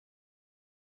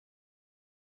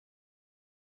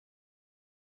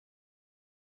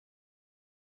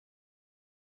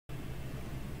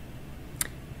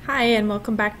Hi, and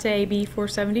welcome back to AB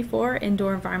 474,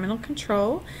 Indoor Environmental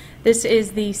Control. This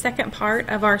is the second part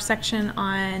of our section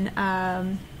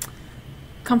on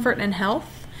comfort and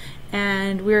health,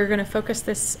 and we're going to focus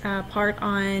this part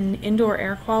on indoor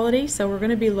air quality. So we're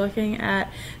going to be looking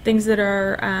at things that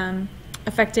are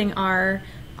affecting our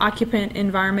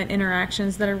occupant-environment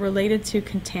interactions that are related to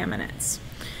contaminants.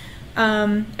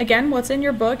 Again, what's in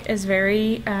your book is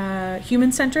very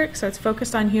human-centric, so it's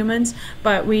focused on humans,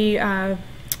 but we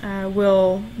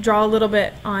will draw a little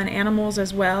bit on animals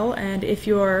as well. And if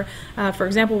you're, for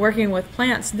example, working with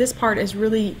plants, this part is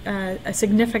really a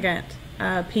significant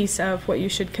piece of what you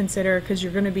should consider, because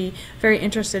you're going to be very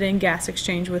interested in gas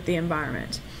exchange with the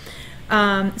environment.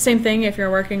 Same thing if you're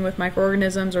working with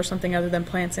microorganisms or something other than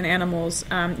plants and animals.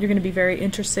 You're going to be very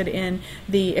interested in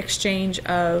the exchange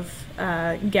of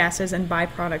gases and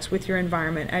byproducts with your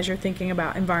environment as you're thinking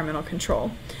about environmental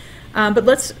control. But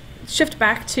let's shift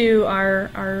back to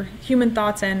our human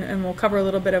thoughts, and we'll cover a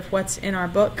little bit of what's in our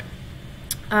book.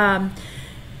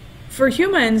 For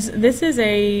humans, this is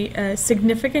a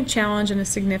significant challenge and a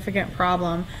significant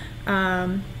problem.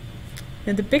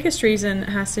 The biggest reason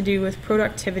has to do with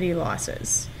productivity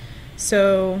losses.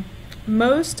 So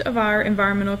most of our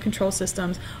environmental control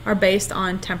systems are based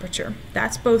on temperature.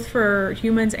 That's both for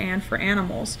humans and for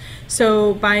animals.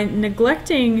 So by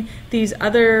neglecting these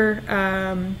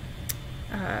other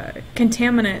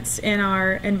contaminants in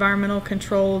our environmental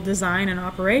control design and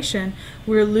operation,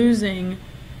 we're losing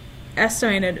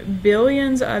estimated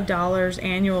billions of dollars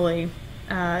annually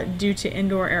due to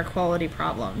indoor air quality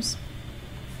problems.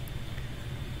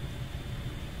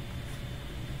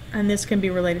 And this can be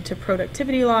related to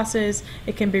productivity losses.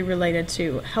 It can be related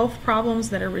to health problems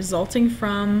that are resulting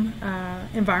from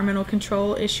environmental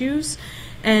control issues.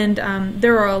 And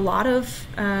there are a lot of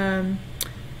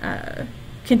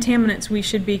contaminants we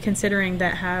should be considering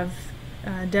that have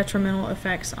detrimental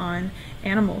effects on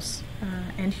animals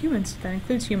and humans. That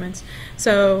includes humans.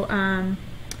 So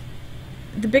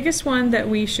the biggest one that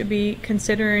we should be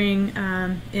considering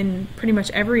in pretty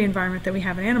much every environment that we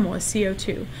have an animal is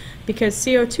CO2, because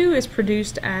CO2 is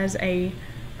produced as a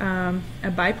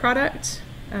byproduct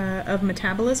of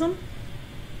metabolism.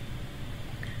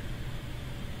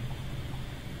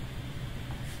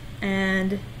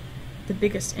 And the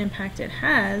biggest impact it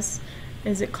has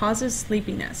is it causes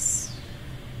sleepiness.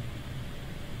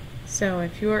 So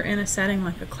if you're in a setting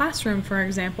like a classroom, for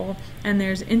example, and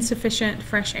there's insufficient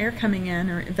fresh air coming in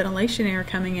or ventilation air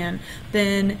coming in,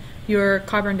 then your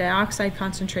carbon dioxide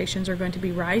concentrations are going to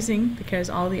be rising because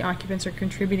all the occupants are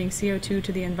contributing CO2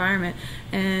 to the environment,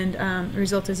 and the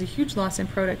result is a huge loss in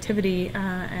productivity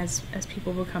as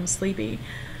people become sleepy.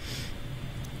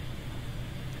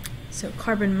 So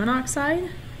carbon monoxide,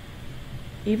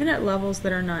 even at levels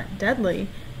that are not deadly,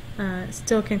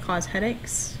 still can cause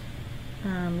headaches,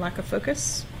 lack of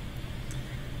focus.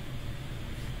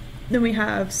 Then we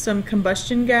have some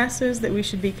combustion gases that we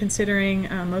should be considering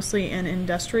mostly in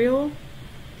industrial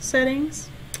settings.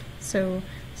 So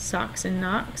SOx and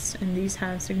NOx, and these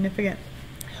have significant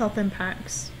health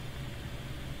impacts.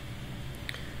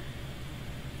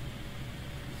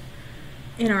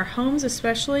 In our homes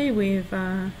especially, we've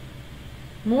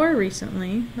more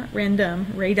recently, not random,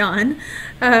 radon.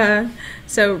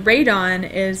 So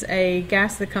radon is a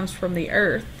gas that comes from the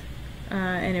earth,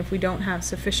 and if we don't have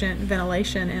sufficient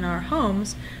ventilation in our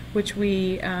homes, which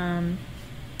we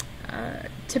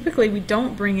typically we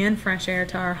don't bring in fresh air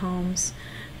to our homes,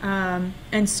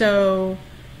 and so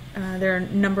there are a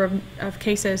number of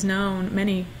cases known,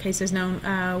 many cases known,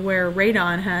 where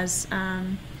radon has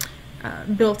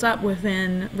built up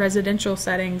within residential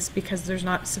settings because there's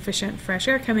not sufficient fresh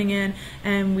air coming in,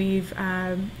 and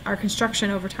our construction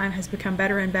over time has become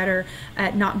better and better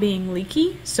at not being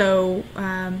leaky. So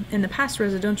in the past,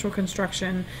 residential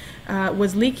construction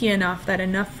was leaky enough that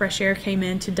enough fresh air came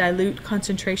in to dilute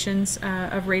concentrations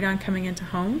of radon coming into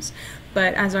homes.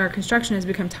 But as our construction has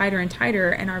become tighter and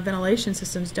tighter and our ventilation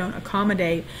systems don't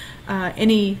accommodate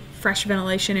any fresh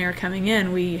ventilation air coming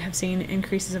in, we have seen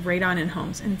increases of radon in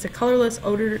homes. And it's a colorless,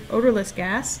 odorless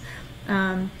gas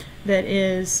that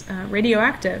is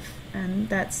radioactive. And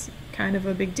that's kind of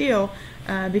a big deal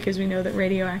because we know that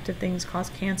radioactive things cause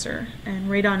cancer. And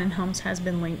radon in homes has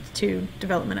been linked to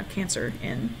development of cancer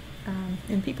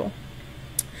in people.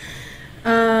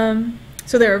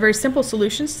 So there are very simple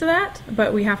solutions to that,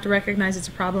 but we have to recognize it's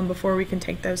a problem before we can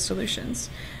take those solutions.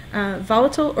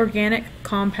 Volatile organic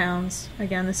compounds,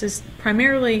 again, this is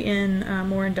primarily in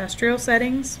more industrial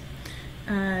settings,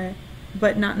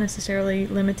 but not necessarily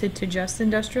limited to just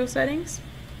industrial settings.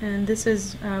 And this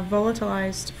is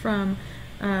volatilized from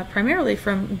primarily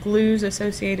from glues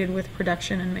associated with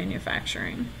production and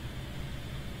manufacturing.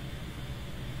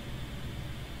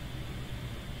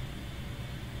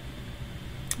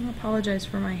 I apologize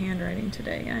for my handwriting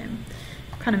today. I am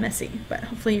kind of messy, but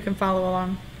hopefully you can follow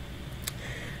along.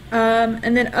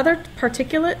 And then other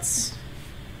particulates.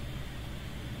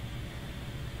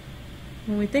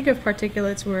 When we think of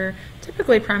particulates, we're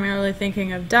typically primarily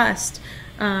thinking of dust,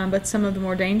 but some of the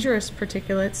more dangerous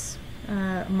particulates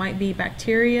might be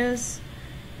bacterias,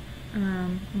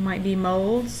 might be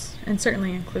molds, and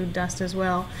certainly include dust as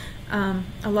well.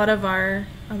 A lot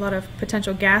of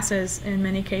potential gases, in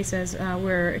many cases,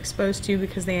 we're exposed to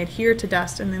because they adhere to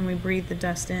dust, and then we breathe the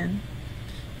dust in.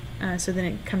 So then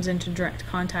it comes into direct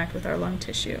contact with our lung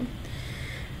tissue.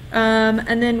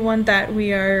 And then one that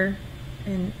we are,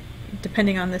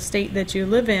 depending on the state that you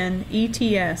live in,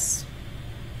 ETS.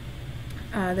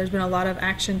 There's been a lot of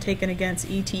action taken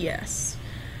against ETS.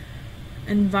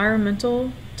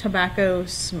 Environmental tobacco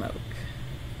smoke.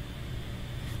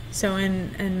 So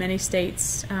in many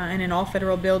states and in all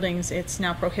federal buildings, it's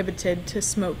now prohibited to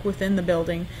smoke within the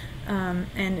building, and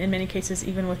in many cases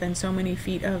even within so many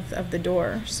feet of the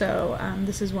door. So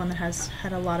this is one that has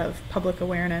had a lot of public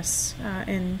awareness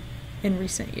in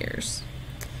recent years.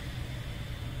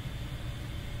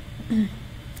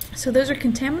 So those are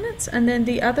contaminants, and then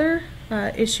the other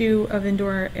issue of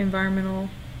indoor environmental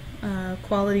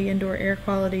quality, indoor air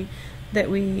quality, that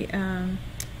we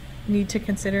need to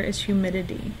consider is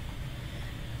humidity.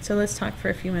 So let's talk for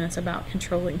a few minutes about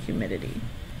controlling humidity.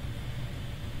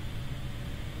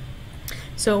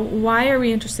 So why are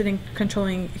we interested in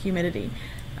controlling humidity?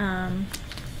 So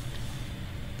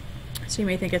you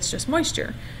may think it's just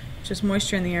moisture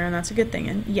in the air, and that's a good thing.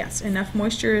 And yes, enough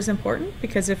moisture is important,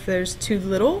 because if there's too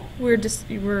little,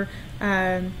 we're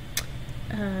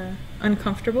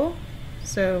uncomfortable.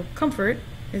 So comfort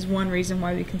is one reason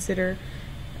why we consider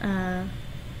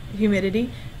humidity.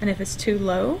 And if it's too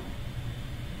low,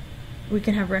 we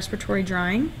can have respiratory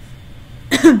drying.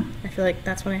 I feel like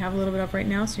that's what I have a little bit of right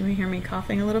now, so you may hear me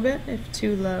coughing a little bit if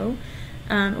too low,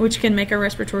 which can make our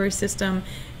respiratory system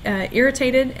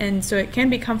irritated, and so it can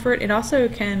be comfort. It also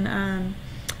can,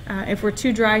 if we're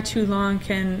too dry too long,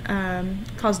 can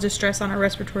cause distress on our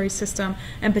respiratory system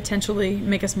and potentially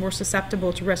make us more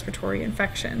susceptible to respiratory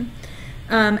infection.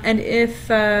 And if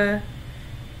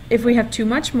we have too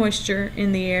much moisture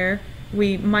in the air,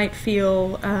 we might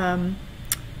feel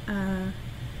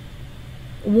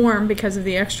warm because of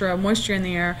the extra moisture in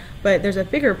the air, but there's a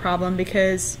bigger problem,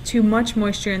 because too much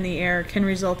moisture in the air can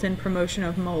result in promotion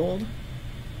of mold.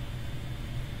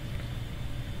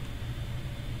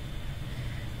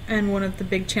 And one of the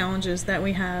big challenges that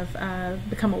we have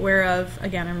become aware of,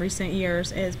 again, in recent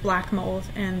years, is black mold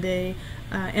and the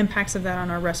impacts of that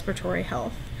on our respiratory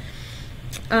health.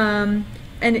 And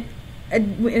in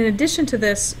addition to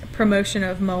this promotion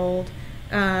of mold,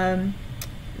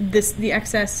 the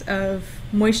excess of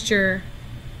moisture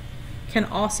can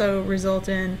also result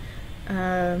in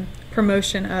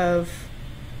promotion of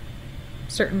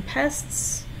certain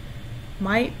pests,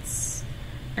 mites,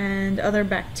 and other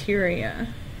bacteria.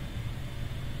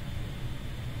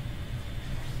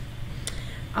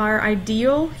 Our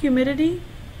ideal humidity,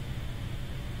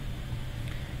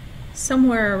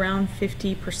 somewhere around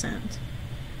 50%.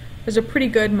 There's a pretty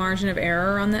good margin of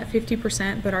error on that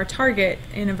 50%, but our target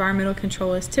in environmental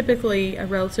control is typically a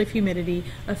relative humidity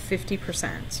of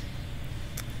 50%.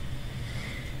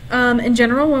 In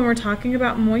general, when we're talking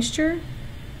about moisture,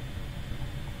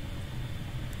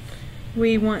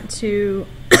 we want to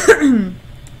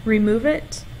remove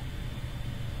it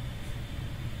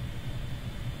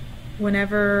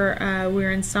whenever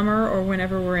we're in summer or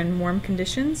whenever we're in warm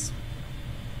conditions.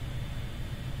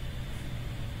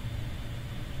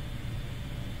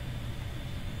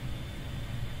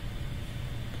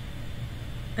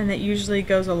 And that usually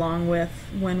goes along with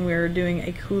when we're doing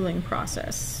a cooling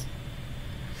process.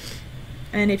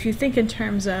 And if you think in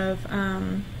terms of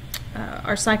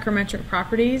our psychrometric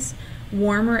properties,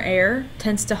 warmer air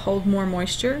tends to hold more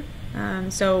moisture.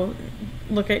 So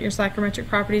look at your psychrometric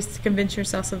properties to convince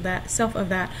yourself of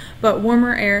that. But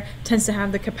warmer air tends to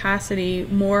have the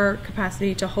more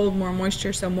capacity to hold more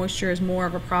moisture, so moisture is more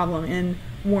of a problem in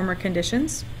warmer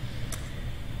conditions.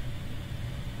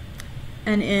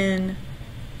 And in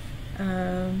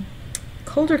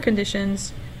colder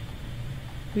conditions,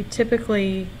 we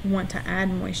typically want to add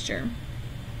moisture.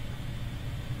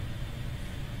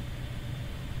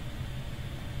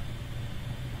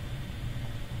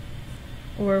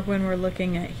 Or when we're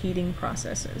looking at heating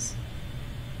processes.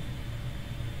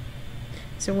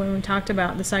 So when we talked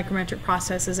about the psychrometric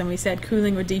processes and we said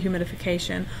cooling with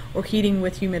dehumidification or heating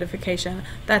with humidification,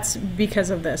 that's because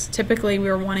of this. Typically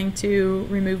we're wanting to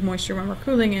remove moisture when we're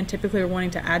cooling, and typically we're wanting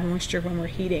to add moisture when we're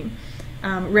heating.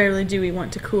 Rarely do we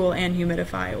want to cool and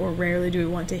humidify, or rarely do we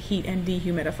want to heat and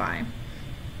dehumidify.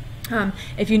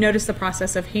 If you notice the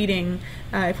process of heating,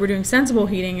 if we're doing sensible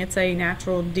heating, it's a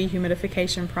natural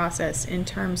dehumidification process in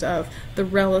terms of the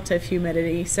relative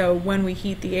humidity. So when we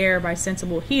heat the air by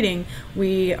sensible heating,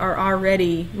 we are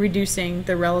already reducing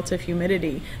the relative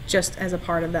humidity just as a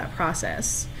part of that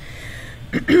process.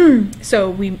 So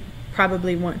we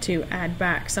probably want to add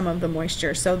back some of the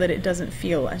moisture so that it doesn't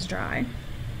feel as dry.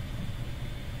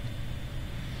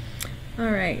 All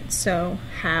right, so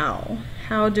how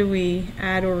do we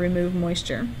add or remove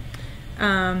moisture?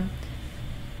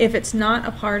 If it's not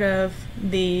a part of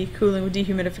the cooling with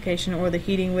dehumidification or the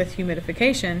heating with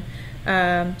humidification,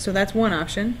 so that's one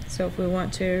option. So if we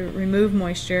want to remove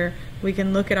moisture, we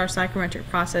can look at our psychrometric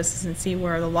processes and see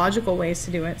where are the logical ways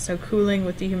to do it. So cooling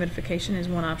with dehumidification is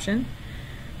one option.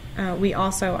 We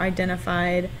also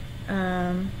identified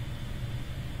that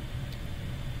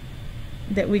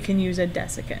we can use a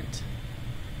desiccant.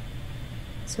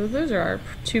 So those are our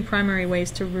two primary ways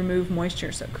to remove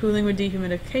moisture. So cooling with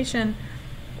dehumidification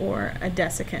or a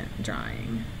desiccant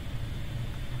drying.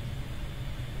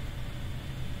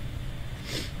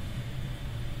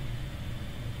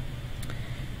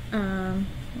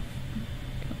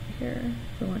 Here,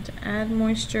 we want to add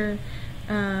moisture.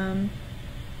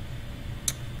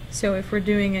 So if we're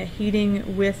doing a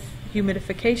heating with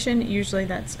humidification, usually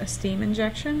that's a steam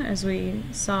injection, as we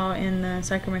saw in the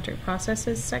psychrometric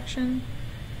processes section,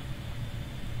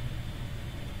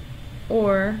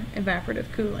 or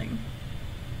evaporative cooling.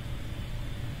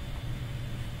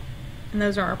 And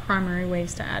those are our primary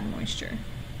ways to add moisture.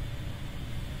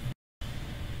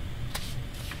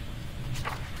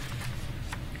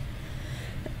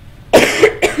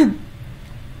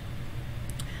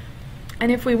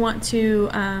 And if we want to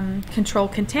control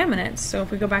contaminants, so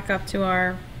if we go back up to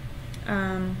our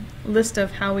list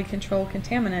of how we control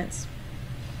contaminants,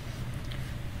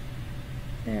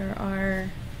 there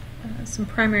are some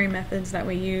primary methods that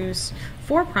we use,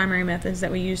 4 primary methods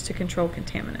that we use to control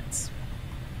contaminants.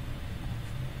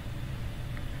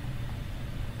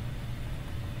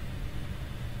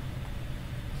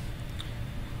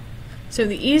 So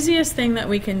the easiest thing that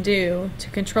we can do to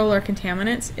control our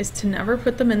contaminants is to never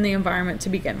put them in the environment to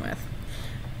begin with.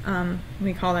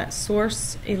 We call that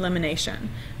source elimination.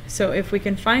 So if we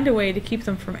can find a way to keep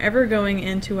them from ever going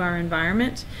into our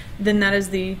environment, then that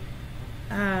is the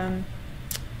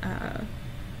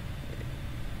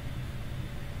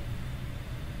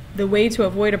way to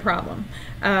avoid a problem.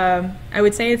 I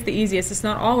would say it's the easiest. It's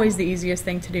not always the easiest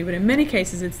thing to do, but in many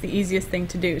cases it's the easiest thing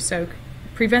to do. So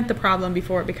prevent the problem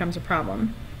before it becomes a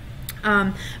problem.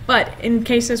 But in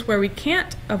cases where we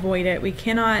can't avoid it, we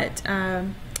cannot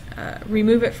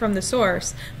remove it from the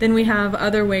source, then we have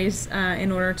other ways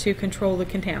in order to control the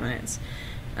contaminants.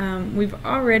 We've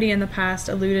already in the past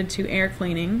alluded to air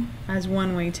cleaning as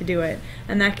one way to do it,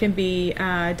 and that can be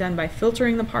done by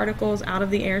filtering the particles out of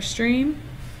the airstream.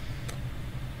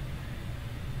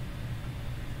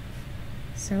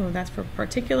 So that's for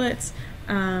particulates.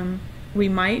 We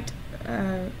might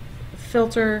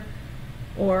filter,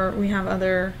 or we have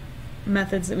other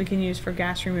methods that we can use for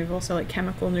gas removal, so like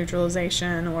chemical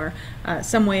neutralization or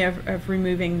some way of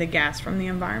removing the gas from the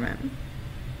environment.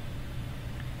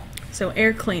 So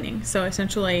air cleaning. So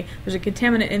essentially there's a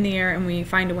contaminant in the air and we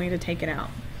find a way to take it out.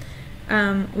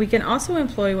 We can also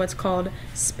employ what's called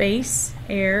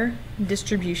space-air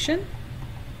distribution,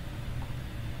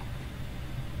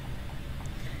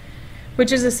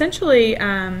 which is essentially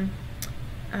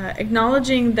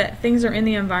acknowledging that things are in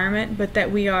the environment, but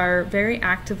that we are very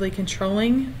actively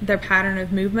controlling their pattern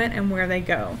of movement and where they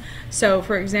go. So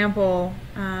for example,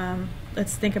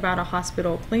 let's think about a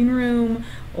hospital clean room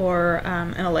or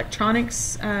an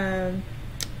electronics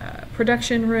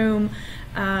production room.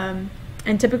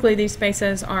 And typically these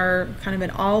spaces are kind of an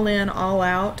all-in,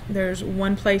 all-out. There's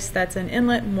one place that's an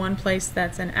inlet, one place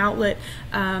that's an outlet,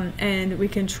 and we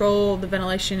control the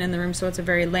ventilation in the room so it's a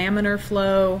very laminar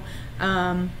flow,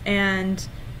 and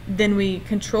then we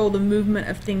control the movement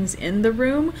of things in the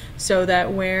room so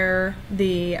that where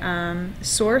the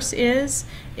source is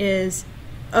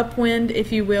upwind,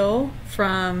 if you will,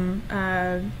 from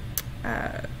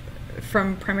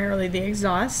primarily the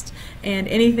exhaust, and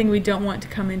anything we don't want to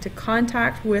come into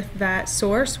contact with that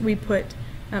source, we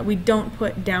don't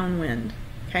put downwind.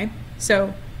 Okay,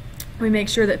 so we make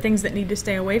sure that things that need to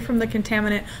stay away from the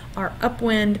contaminant are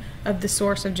upwind of the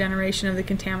source of generation of the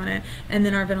contaminant, and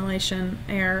then our ventilation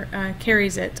air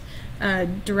carries it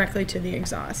directly to the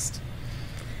exhaust.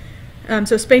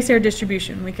 So space-air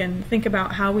distribution, we can think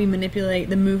about how we manipulate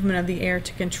the movement of the air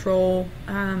to control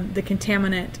the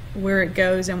contaminant, where it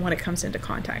goes and what it comes into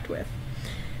contact with.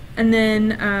 And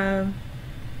then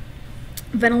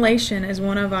ventilation is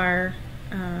one of our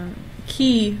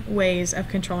key ways of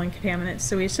controlling contaminants.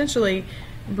 So we essentially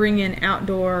bring in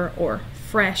outdoor or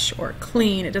fresh or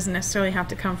clean. It doesn't necessarily have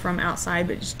to come from outside,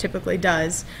 but it just typically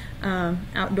does.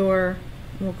 Outdoor,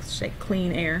 we'll say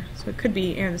clean air. So it could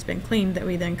be air that's been cleaned that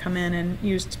we then come in and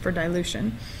use for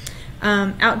dilution.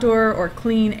 Outdoor or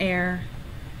clean air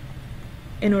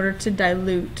in order to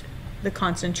dilute the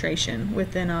concentration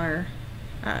within our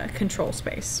control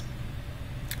space.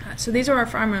 So these are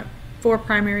our four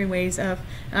primary ways of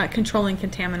controlling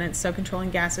contaminants, so controlling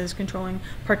gases, controlling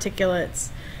particulates.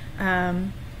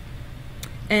 And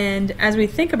as we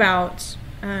think about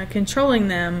controlling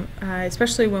them,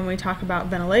 especially when we talk about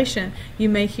ventilation, you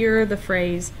may hear the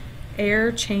phrase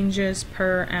air changes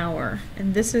per hour.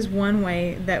 And this is one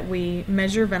way that we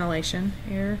measure ventilation,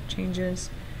 air changes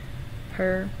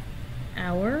per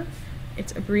hour.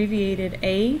 It's abbreviated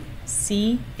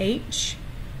ACH,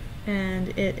 and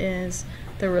it is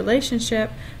the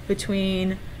relationship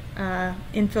between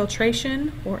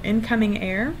infiltration or incoming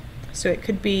air. So it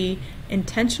could be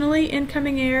intentionally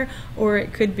incoming air, or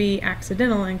it could be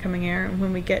accidental incoming air. And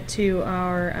when we get to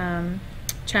our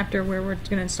chapter where we're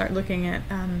going to start looking at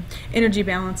energy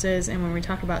balances, and when we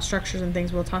talk about structures and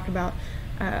things, we'll talk about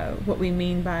what we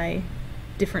mean by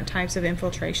different types of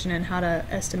infiltration and how to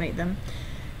estimate them.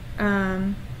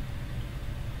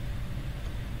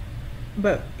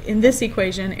 But in this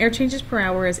equation, air changes per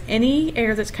hour is any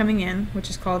air that's coming in, which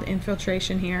is called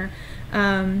infiltration here.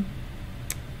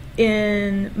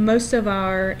 In most of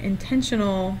our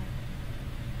intentional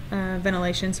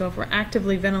ventilation, so if we're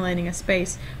actively ventilating a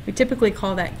space, we typically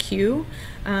call that Q.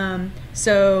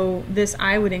 So this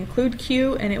I would include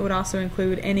Q, and it would also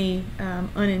include any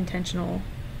unintentional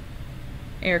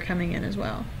air coming in as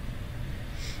well.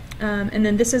 And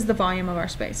then this is the volume of our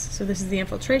space. So this is the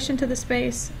infiltration to the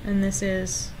space, and this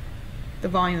is the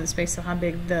volume of the space, so how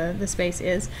big the space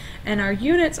is. And our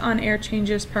units on air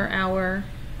changes per hour,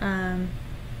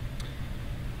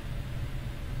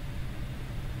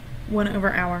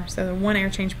 1/hour. So 1 air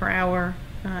change per hour,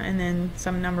 and then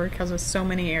some number because of so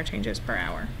many air changes per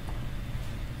hour.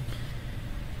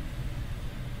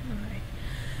 Alright.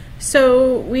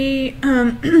 So we,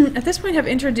 at this point, have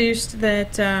introduced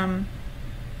that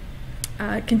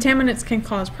contaminants can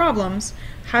cause problems.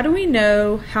 How do we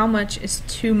know how much is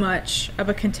too much of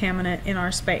a contaminant in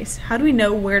our space? How do we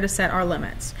know where to set our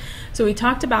limits? So we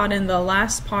talked about in the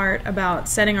last part about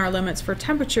setting our limits for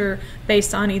temperature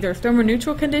based on either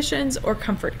thermoneutral conditions or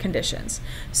comfort conditions.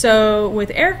 So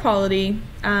with air quality,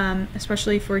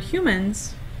 especially for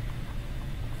humans,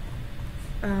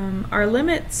 our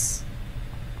limits,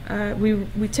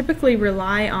 we typically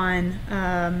rely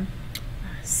on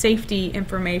safety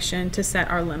information to set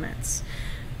our limits.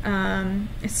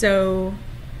 So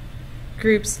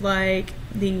groups like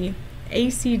the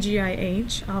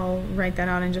ACGIH, I'll write that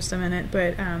out in just a minute,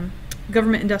 but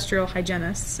government industrial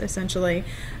hygienists essentially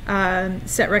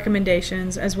set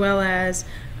recommendations, as well as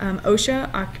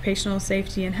OSHA, Occupational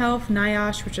Safety and Health,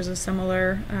 NIOSH, which is a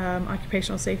similar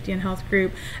occupational safety and health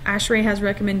group. ASHRAE has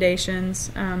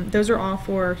recommendations. Those are all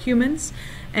for humans,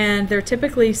 and they're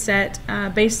typically set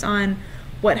based on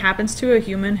what happens to a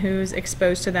human who's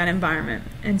exposed to that environment.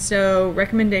 And so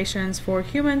recommendations for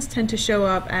humans tend to show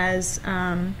up as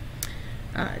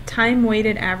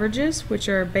time-weighted averages, which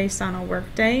are based on a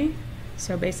workday,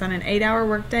 so based on an 8-hour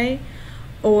workday,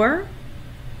 or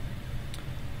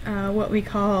what we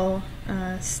call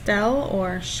STEL,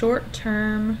 or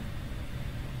short-term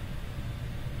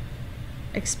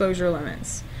exposure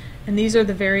limits. And these are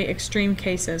the very extreme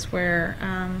cases where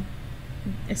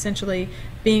essentially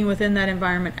being within that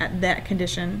environment at that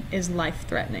condition is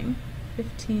life-threatening.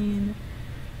 15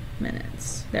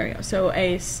 minutes. There we go. So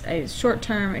a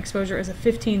short-term exposure is a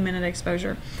 15-minute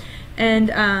exposure.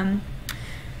 And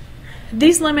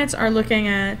these limits are looking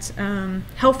at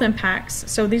health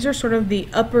impacts. So these are sort of the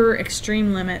upper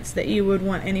extreme limits that you would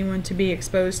want anyone to be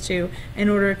exposed to in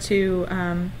order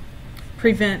to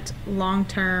prevent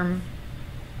long-term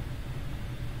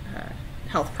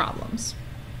health problems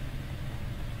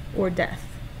or death,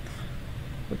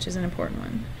 which is an important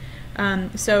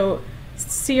one. So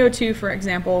CO2, for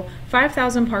example,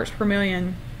 5,000 parts per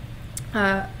million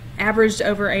averaged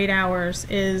over 8 hours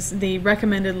is the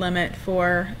recommended limit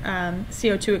for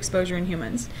CO2 exposure in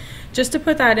humans. Just to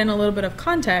put that in a little bit of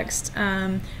context,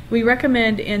 we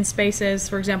recommend in spaces,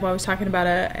 for example, I was talking about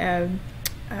a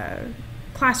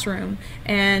classroom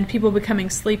and people becoming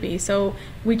sleepy. So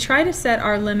we try to set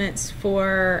our limits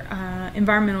for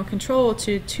environmental control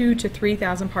to 2,000 to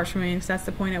 3,000 parts per million, because that's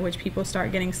the point at which people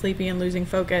start getting sleepy and losing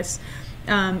focus.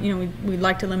 we'd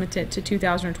like to limit it to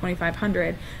 2,000 or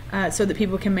 2,500 so that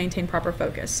people can maintain proper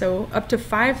focus. So up to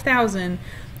 5,000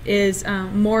 is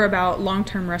more about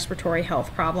long-term respiratory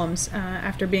health problems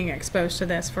after being exposed to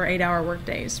this for 8-hour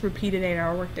workdays, repeated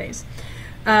 8-hour workdays.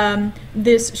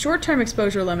 This short-term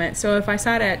exposure limit, so if I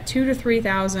sat at 2,000 to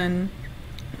 3,000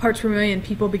 parts per million,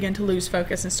 people begin to lose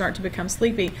focus and start to become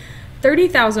sleepy.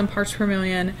 30,000 parts per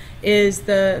million is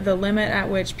the limit at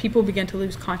which people begin to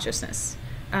lose consciousness,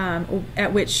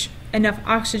 at which enough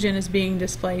oxygen is being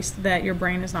displaced that your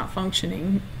brain is not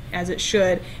functioning as it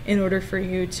should in order for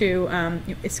you to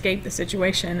escape the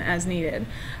situation as needed.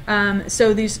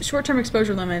 So these short-term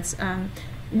exposure limits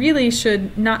really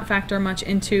should not factor much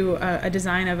into a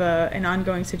design of an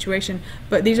ongoing situation,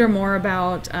 but these are more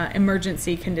about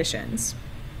emergency conditions.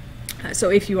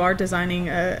 So if you are designing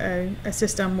a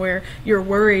system where you're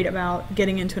worried about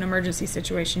getting into an emergency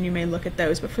situation, you may look at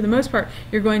those. But for the most part,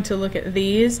 you're going to look at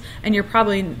these, and you're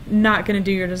probably not going to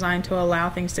do your design to allow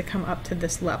things to come up to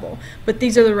this level. But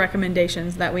these are the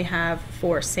recommendations that we have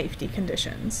for safety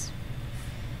conditions.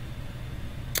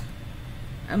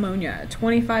 Ammonia,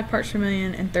 25 parts per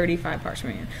million and 35 parts per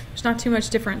million. There's not too much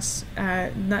difference,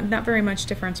 not very much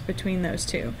difference between those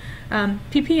two.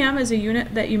 ppm is a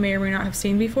unit that you may or may not have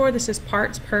seen before. This is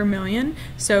parts per million,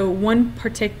 so one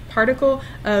particle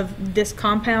of this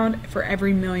compound for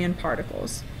every million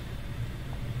particles.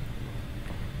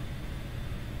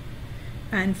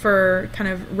 And for kind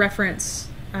of reference,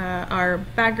 our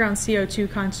background CO2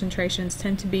 concentrations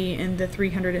tend to be in the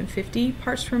 350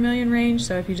 parts per million range.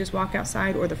 So if you just walk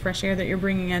outside, or the fresh air that you're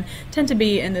bringing in tend to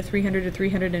be in the 300 to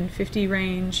 350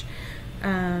 range.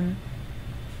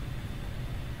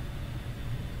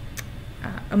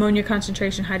 Ammonia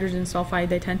concentration, hydrogen sulfide,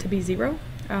 they tend to be 0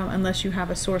 unless you have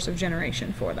a source of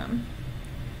generation for them.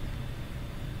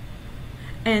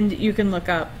 And you can look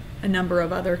up a number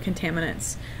of other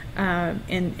contaminants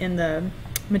in the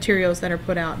materials that are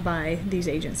put out by these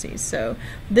agencies. So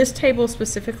this table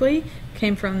specifically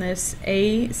came from this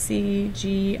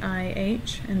ACGIH,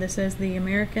 and this is the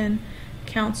American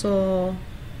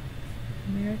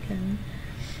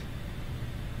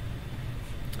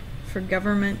for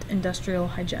Government Industrial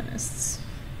Hygienists.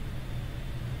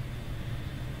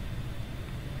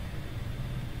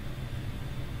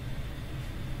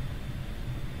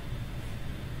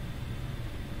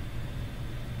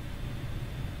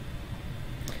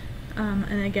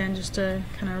 And again, just to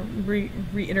kind of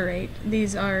reiterate,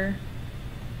 these are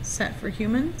set for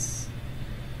humans,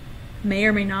 may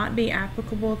or may not be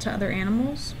applicable to other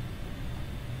animals,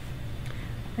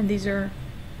 and these are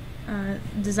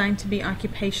designed to be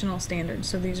occupational standards.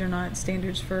 So these are not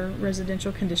standards for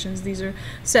residential conditions. These are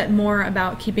set more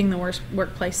about keeping the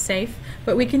workplace safe,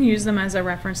 but we can use them as a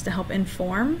reference to help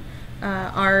inform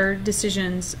our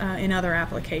decisions in other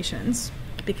applications,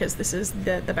 because this is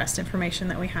the best information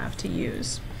that we have to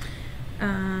use.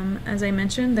 As I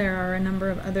mentioned, there are a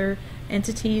number of other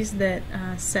entities that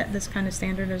set this kind of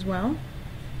standard as well.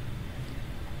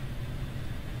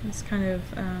 It's kind of,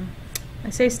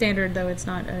 I say standard, though it's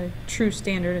not a true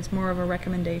standard, it's more of a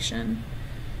recommendation.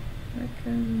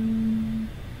 And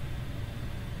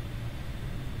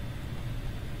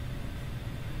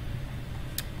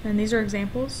these are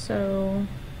examples, so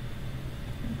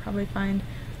you'll probably find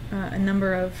a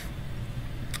number of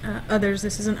others.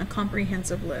 This isn't a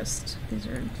comprehensive list. These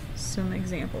are some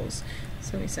examples.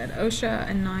 So we said OSHA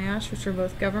and NIOSH, which are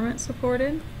both government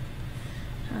supported.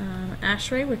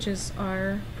 ASHRAE, which is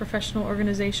our professional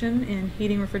organization in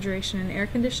heating, refrigeration, and air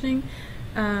conditioning.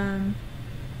 In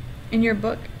your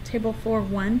book, Table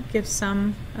 4.1 gives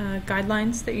some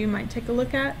guidelines that you might take a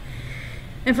look at.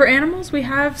 And for animals, we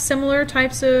have similar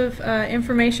types of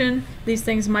information. These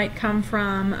things might come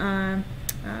from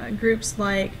groups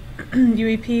like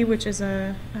UEP, which is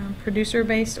a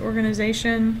producer-based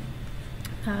organization,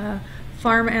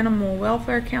 Farm Animal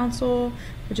Welfare Council,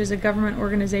 which is a government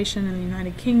organization in the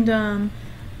United Kingdom,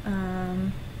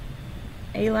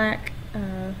 ALAC,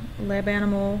 Lab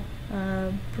Animal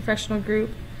Professional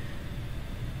Group.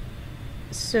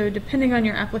 So depending on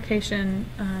your application,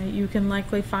 you can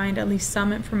likely find at least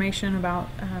some information about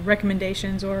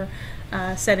recommendations or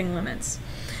setting limits.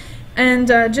 And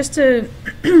just to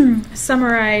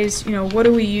summarize, what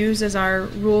do we use as our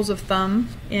rules of thumb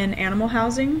in animal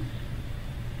housing?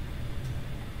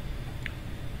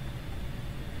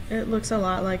 It looks a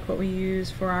lot like what we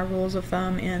use for our rules of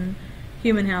thumb in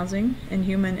human housing and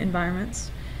human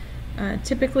environments.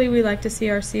 Typically, we like to see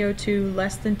our CO2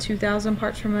 less than 2,000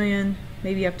 parts per million,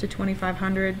 maybe up to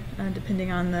 2,500,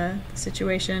 depending on the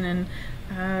situation and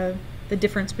the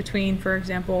difference between, for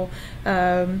example,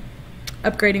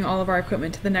 upgrading all of our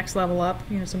equipment to the next level up.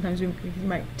 Sometimes we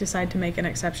might decide to make an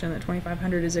exception that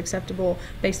 2,500 is acceptable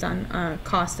based on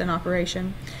cost and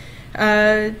operation.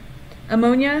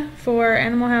 Ammonia for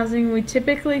animal housing, we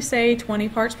typically say 20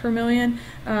 parts per million,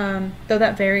 though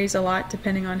that varies a lot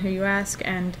depending on who you ask,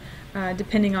 and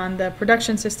depending on the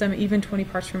production system, even 20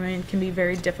 parts per million can be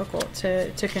very difficult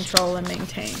to control and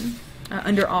maintain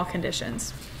under all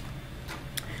conditions.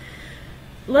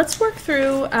 Let's work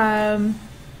through,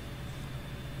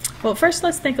 well, first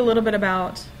let's think a little bit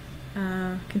about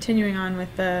continuing on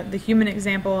with the human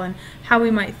example and how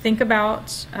we might think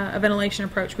about a ventilation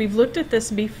approach. We've looked at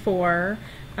this before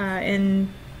at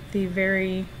the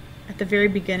very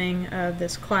beginning of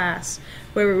this class,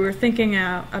 where we were thinking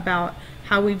about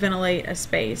how we ventilate a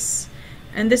space.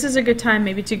 And this is a good time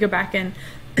maybe to go back and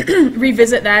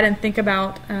revisit that and think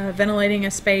about ventilating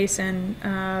a space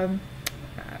and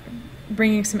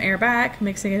bringing some air back,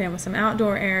 mixing it in with some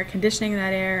outdoor air, conditioning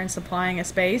that air, and supplying a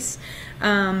space,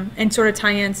 and sort of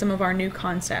tie in some of our new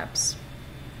concepts.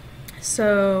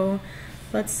 So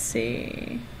let's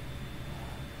see.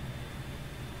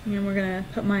 We're going to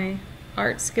put my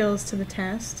art skills to the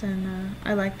test, and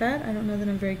I like that. I don't know that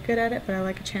I'm very good at it, but I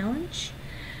like a challenge.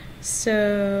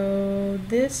 So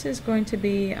this is going to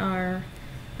be our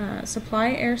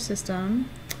supply air system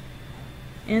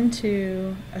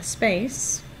into a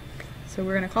space. So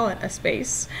we're going to call it a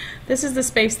space. This is the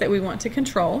space that we want to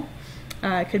control.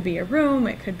 It could be a room,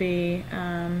 it could be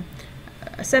a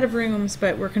set of rooms,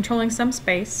 but we're controlling some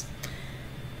space.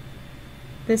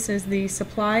 This is the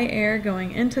supply air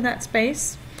going into that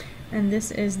space, and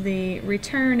this is the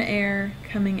return air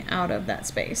coming out of that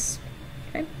space.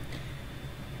 Okay.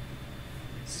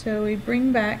 So we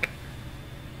bring back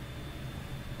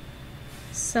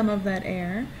some of that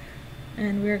air,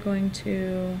 and we're going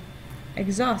to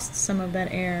exhaust some of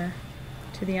that air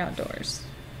to the outdoors.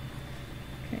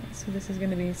 Okay, so this is going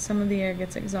to be some of the air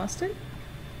gets exhausted,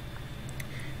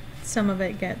 some of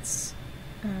it gets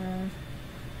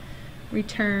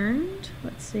returned.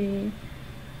 Let's see,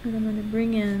 and I'm going to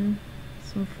bring in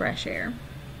some fresh air.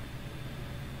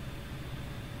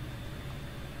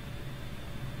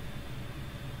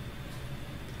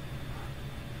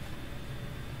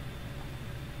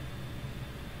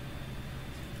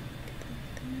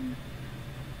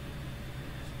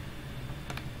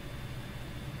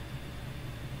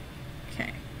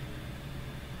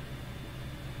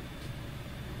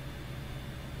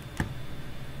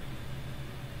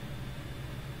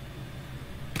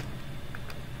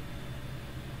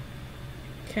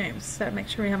 Okay, so make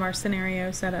sure we have our scenario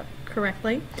set up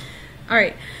correctly. All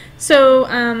right,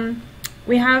 so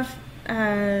we have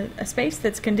a space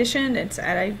that's conditioned. It's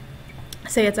at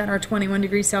it's at our 21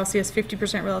 degrees Celsius,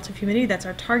 50% relative humidity. That's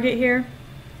our target here.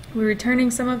 We're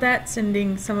returning some of that,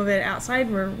 sending some of it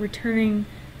outside. We're returning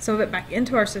some of it back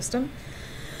into our system.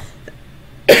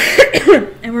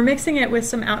 And we're mixing it with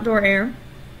some outdoor air.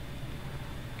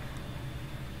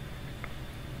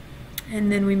 And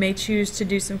then we may choose to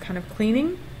do some kind of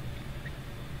cleaning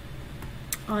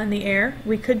on the air.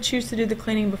 We could choose to do the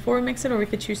cleaning before we mix it, or we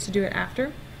could choose to do it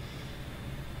after.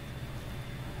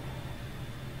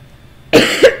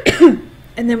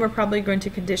 And then we're probably going to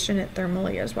condition it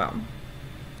thermally as well.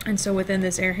 And so within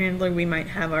this air handler, we might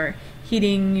have our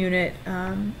heating unit,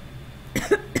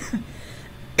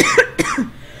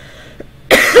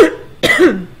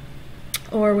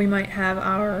 or we might have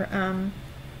our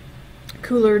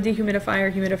cooler,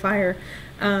 dehumidifier, humidifier,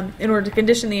 in order to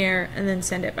condition the air and then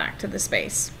send it back to the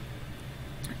space.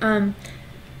 I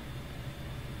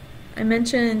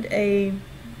mentioned a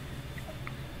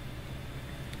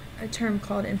term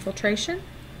called infiltration.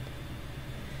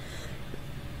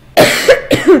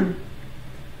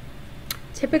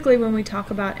 Typically when we talk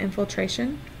about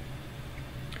infiltration,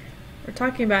 we're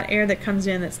talking about air that comes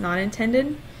in that's not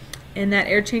intended, and that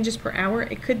air changes per hour.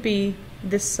 It could be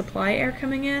this supply air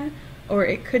coming in, or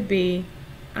it could be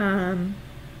the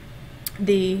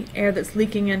air that's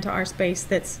leaking into our space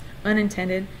that's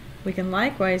unintended. We can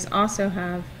likewise also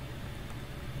have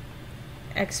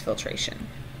exfiltration.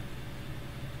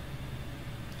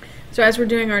 So as we're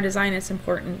doing our design, it's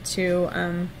important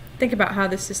to think about how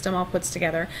the system all puts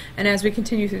together. And as we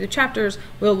continue through the chapters,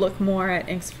 we'll look more at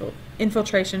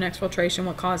infiltration, exfiltration,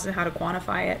 what causes it, how to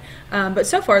quantify it. But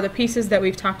so far, the pieces that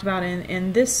we've talked about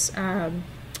in this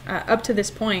up to this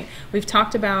point, we've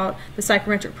talked about the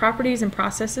psychrometric properties and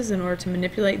processes in order to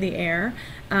manipulate the air.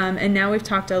 And now we've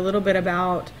talked a little bit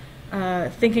about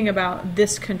thinking about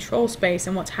this control space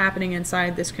and what's happening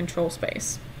inside this control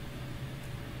space.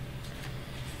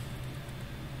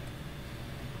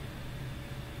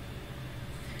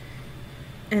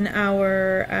 In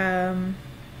our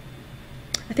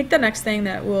I think the next thing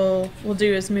that we'll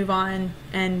do is move on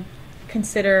and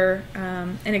consider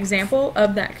an example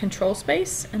of that control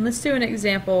space. And let's do an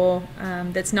example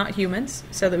that's not humans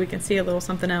so that we can see a little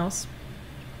something else.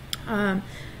 But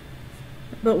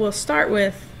we'll start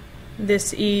with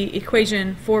this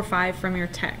equation 4-5 from your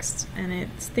text. And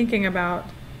it's thinking about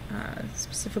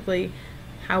specifically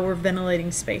how we're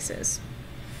ventilating spaces.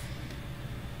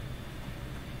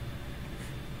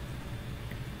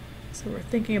 So we're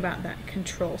thinking about that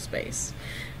control space.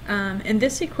 In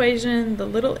this equation, the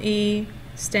little e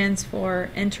stands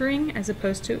for entering as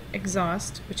opposed to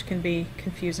exhaust, which can be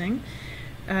confusing.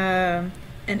 And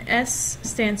S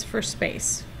stands for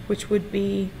space, which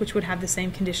would have the same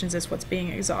conditions as what's being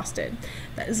exhausted.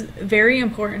 That is very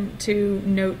important to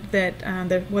note that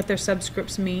what their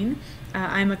subscripts mean.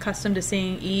 I'm accustomed to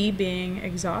seeing E being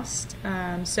exhaust,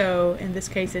 so in this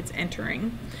case it's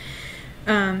entering.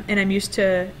 And I'm used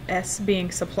to S being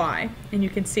supply. And you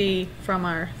can see from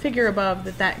our figure above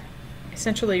that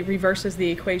essentially reverses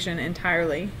the equation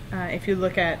entirely. If you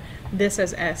look at this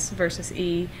as S versus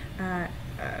E,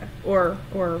 or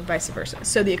vice versa.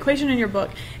 So the equation in your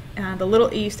book, the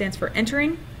little e stands for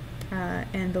entering,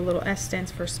 and the little s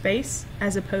stands for space,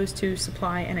 as opposed to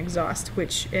supply and exhaust,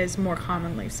 which is more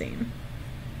commonly seen.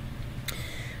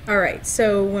 Alright,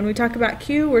 so when we talk about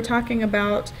Q, we're talking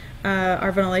about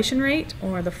our ventilation rate,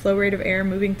 or the flow rate of air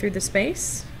moving through the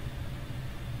space.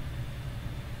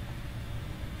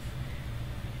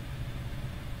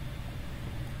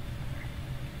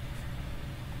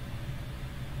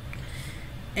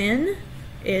 N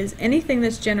is anything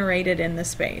that's generated in the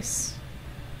space.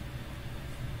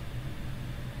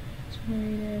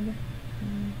 Generated.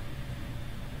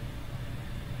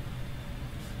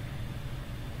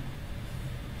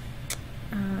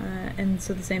 And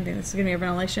so the same thing, this is going to be a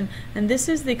ventilation. And this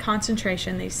is the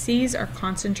concentration. These C's are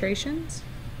concentrations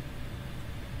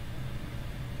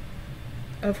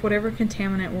of whatever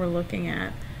contaminant we're looking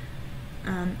at.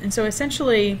 And so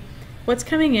essentially, what's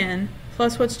coming in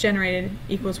plus what's generated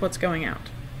equals what's going out.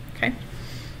 Okay?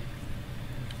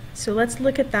 So let's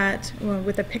look at that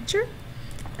with a picture.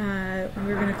 We're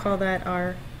going to call that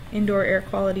our indoor air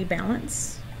quality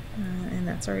balance, and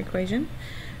that's our equation.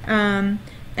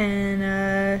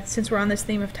 Since we're on this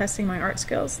theme of testing my art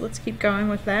skills, let's keep going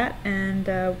with that, and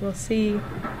we'll see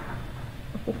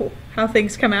how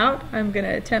things come out. I'm going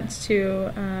to attempt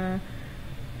to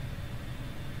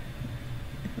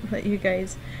let you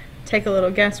guys take a little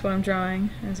guess what I'm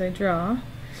drawing as I draw.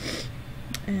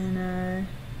 And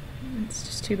it's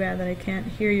just too bad that I can't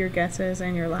hear your guesses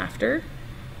and your laughter.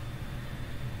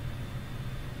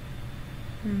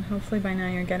 And hopefully by now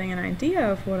you're getting an idea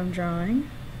of what I'm drawing.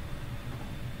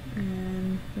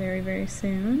 And very, very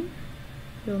soon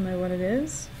you'll know what it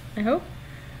is, I hope.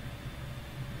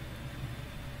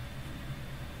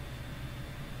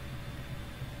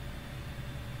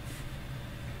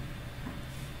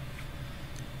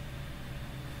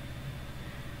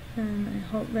 And I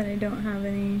hope that I don't have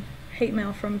any hate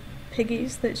mail from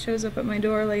piggies that shows up at my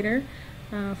door later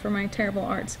for my terrible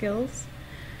art skills.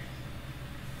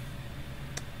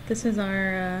 This is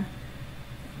our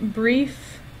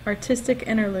brief artistic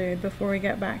interlude before we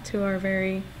get back to our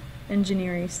very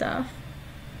engineering stuff.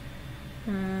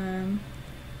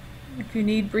 If you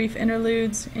need brief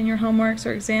interludes in your homeworks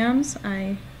or exams,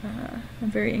 I'm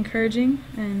very encouraging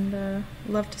and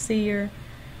love to see your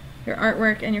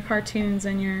artwork and your cartoons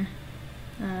and your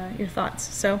thoughts.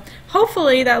 So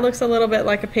hopefully that looks a little bit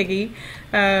like a piggy.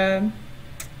 Let's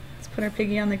put our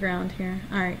piggy on the ground here.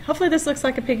 Alright, hopefully this looks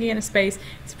like a piggy in a space.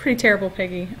 It's a pretty terrible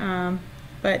piggy,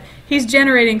 but he's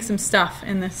generating some stuff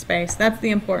in this space. That's the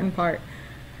important part.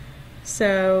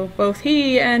 So both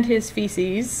he and his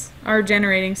feces are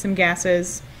generating some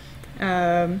gases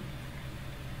at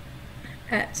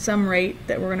some rate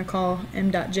that we're going to call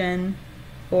m.gen,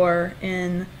 or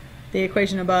in the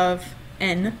equation above,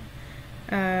 n.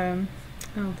 Oh,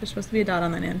 there's supposed to be a dot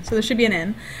on that n, so there should be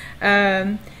an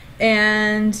n.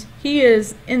 And he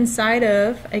is inside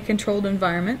of a controlled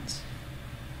environment.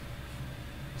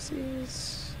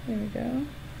 There we go.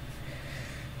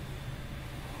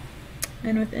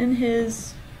 And within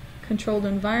his controlled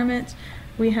environment,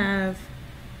 we have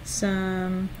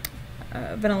some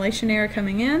ventilation air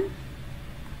coming in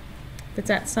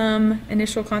that's at some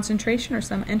initial concentration or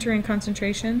some entering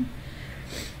concentration.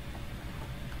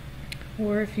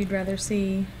 Or if you'd rather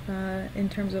see in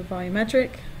terms of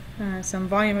volumetric, some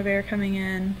volume of air coming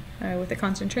in with a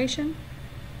concentration,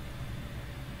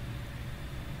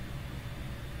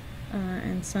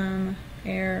 and some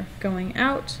air going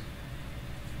out,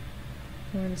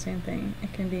 or the same thing,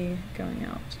 it can be going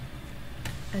out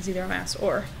as either a mass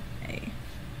or a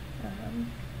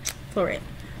flow rate.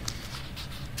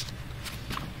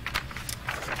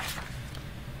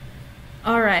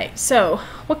 All right, so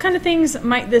what kind of things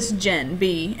might this gen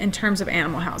be in terms of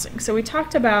animal housing? So we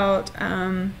talked about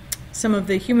some of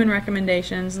the human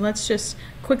recommendations. Let's just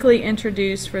quickly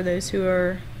introduce, for those who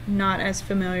are not as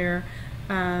familiar,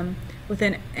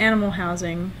 within animal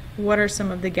housing, what are some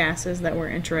of the gases that we're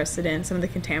interested in, some of the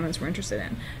contaminants we're interested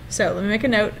in. So let me make a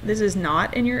note, this is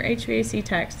not in your HVAC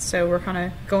text, so we're kind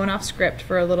of going off script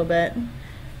for a little bit.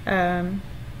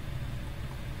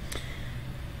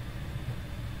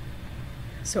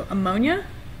 So ammonia,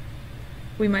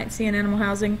 we might see in animal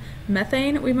housing.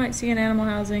 Methane, we might see in animal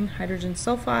housing. Hydrogen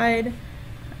sulfide.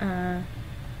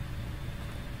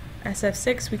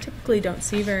 SF6, we typically don't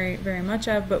see very much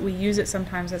of, but we use it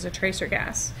sometimes as a tracer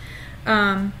gas.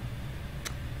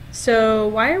 So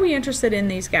why are we interested in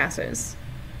these gases?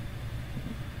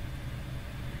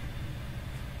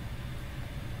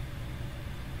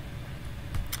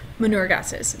 Manure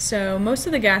gases. So most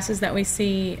of the gases that we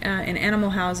see in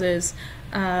animal houses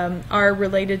are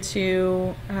related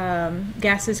to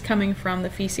gases coming from the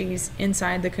feces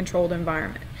inside the controlled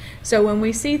environment. So when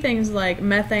we see things like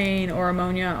methane or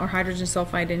ammonia or hydrogen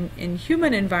sulfide in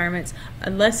human environments,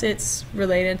 unless it's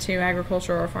related to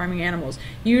agriculture or farming animals,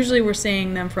 usually we're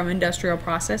seeing them from industrial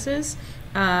processes.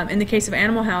 In the case of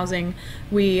animal housing,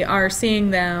 we are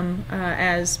seeing them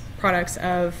as products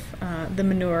of the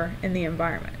manure in the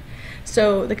environment.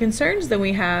 So the concerns that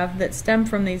we have that stem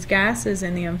from these gases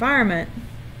in the environment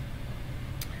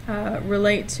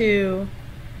relate to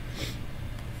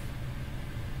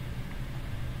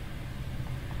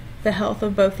the health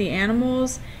of both the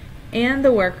animals and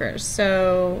the workers.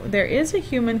 So there is a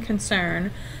human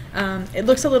concern. It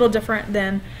looks a little different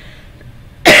than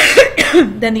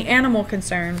than the animal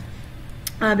concern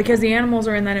because the animals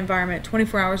are in that environment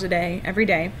 24 hours a day, every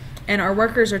day, and our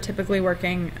workers are typically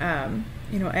working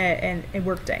a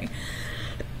work day.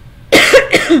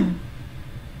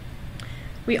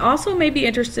 We also may be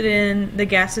interested in the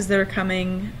gases that are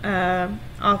coming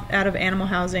out of animal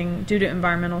housing due to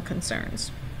environmental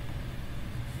concerns.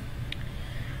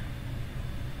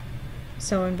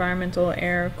 So environmental,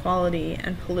 air quality,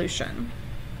 and pollution.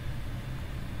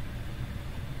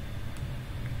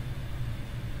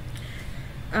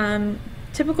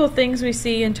 Typical things we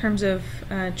see in terms of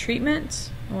treatment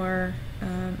or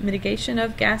mitigation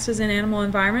of gases in animal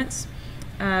environments.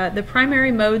 The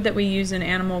primary mode that we use in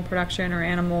animal production or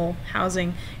animal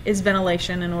housing is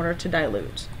ventilation in order to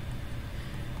dilute.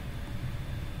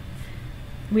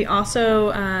 We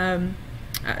also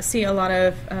see a lot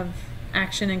of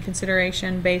action and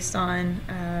consideration based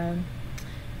on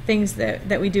things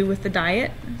that we do with the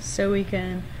diet. So we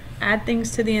can add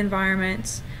things to the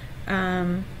environment,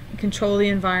 control the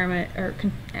environment, or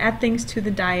add things to the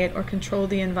diet or control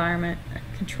the environment,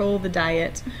 control the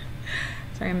diet.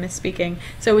 Sorry, I'm misspeaking.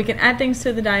 So we can add things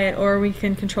to the diet, or we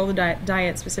can control the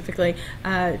diet specifically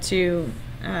to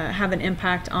have an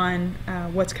impact on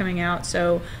what's coming out.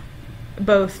 So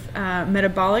both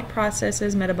metabolic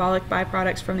processes, metabolic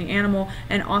byproducts from the animal,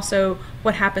 and also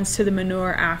what happens to the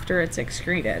manure after it's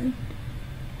excreted.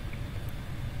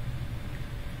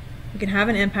 We can have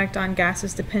an impact on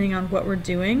gases depending on what we're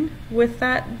doing with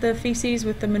the feces,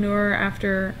 with the manure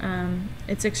after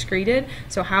it's excreted.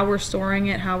 So how we're storing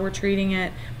it, how we're treating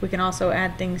it. We can also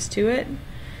add things to it.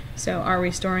 So are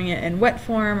we storing it in wet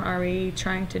form? Are we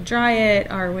trying to dry it?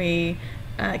 Are we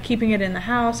keeping it in the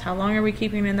house? How long are we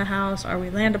keeping it in the house? Are we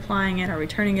land applying it? Are we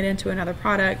turning it into another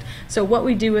product? So what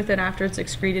we do with it after it's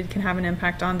excreted can have an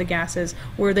impact on the gases,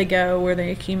 where they go, where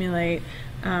they accumulate,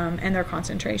 and their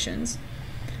concentrations.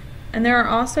 And there are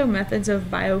also methods of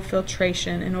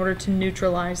biofiltration in order to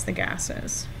neutralize the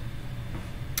gases.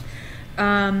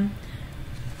 One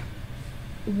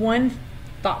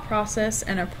thought process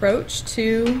and approach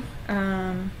to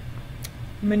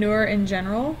manure in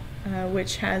general,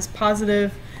 which has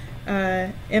positive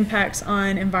impacts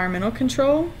on environmental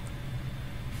control,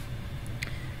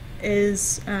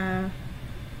 is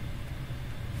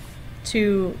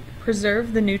to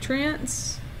preserve the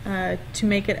nutrients, to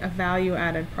make it a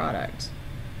value-added product.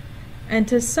 And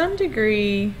to some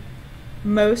degree,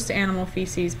 most animal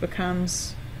feces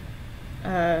becomes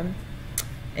a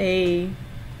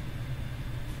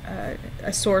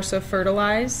source of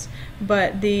fertilize,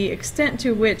 but the extent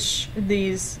to which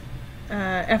these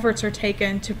efforts are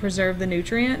taken to preserve the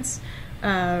nutrients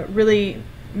really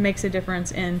makes a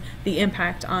difference in the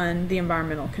impact on the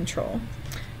environmental control.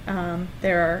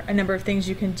 There are a number of things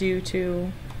you can do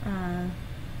to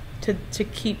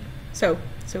keep, so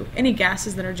any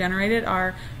gases that are generated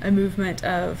are a movement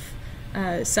of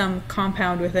some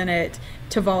compound within it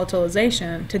to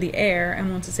volatilization to the air,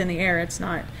 and once it's in the air, it's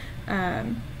not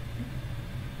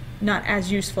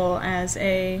as useful as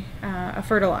a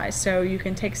fertilized. So you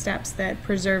can take steps that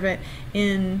preserve it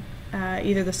in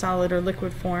either the solid or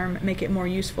liquid form, make it more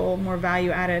useful, more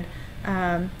value added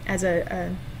as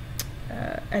a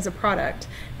product,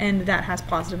 and that has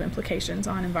positive implications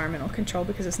on environmental control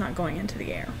because it's not going into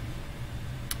the air.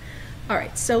 All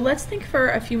right, so let's think for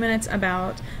a few minutes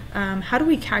about how do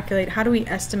we calculate, how do we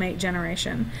estimate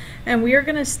generation? And we are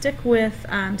going to stick with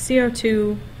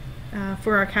CO2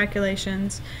 for our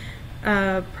calculations,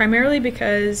 primarily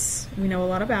because we know a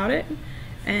lot about it,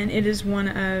 and it is one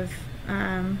of,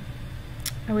 I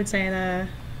would say,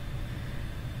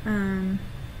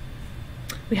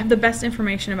 we have the best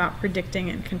information about predicting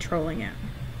and controlling it.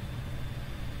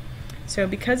 So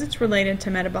because it's related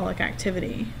to metabolic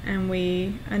activity and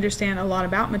we understand a lot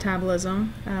about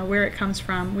metabolism, where it comes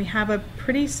from, we have a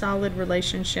pretty solid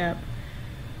relationship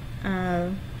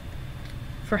for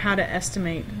how to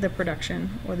estimate the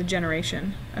production or the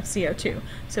generation of CO2.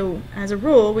 So as a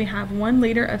rule, we have 1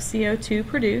 liter of CO2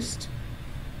 produced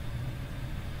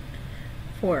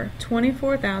for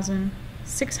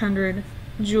 24,600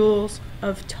 joules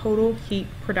of total heat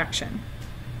production.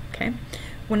 Okay.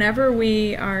 Whenever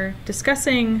we are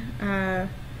discussing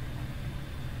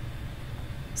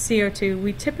CO2,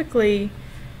 we typically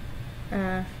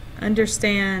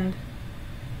understand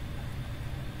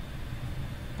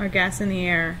our gas in the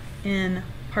air in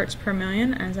parts per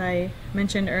million, as I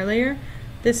mentioned earlier.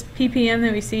 This ppm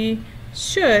that we see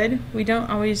should, we don't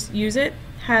always use it,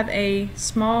 have a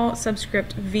small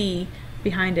subscript V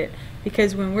behind it,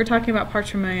 because when we're talking about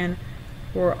parts per million,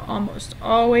 we're almost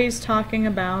always talking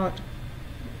about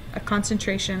a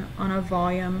concentration on a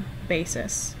volume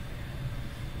basis.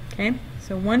 Okay,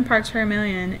 so 1 parts per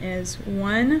million is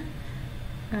 1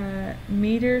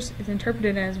 meters, is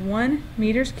interpreted as 1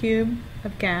 meters cubed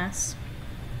of gas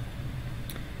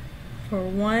for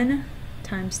 1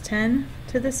 times 10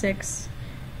 to the 6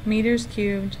 meters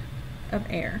cubed of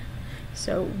air.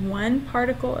 So 1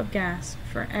 particle of gas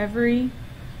for every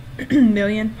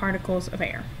million particles of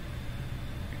air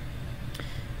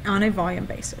on a volume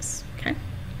basis. Okay.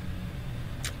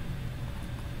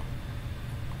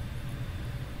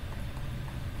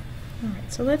 All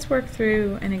right, so let's work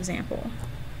through an example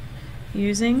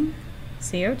using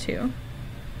CO2.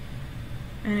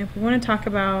 And if we want to talk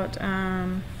about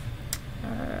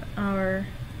our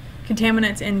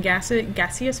contaminants in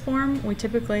gaseous form, we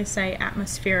typically say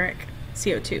atmospheric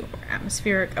CO2 or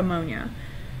atmospheric ammonia.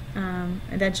 And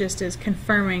that just is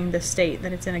confirming the state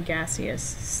that it's in a gaseous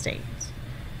state.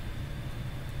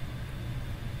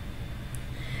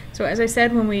 So as I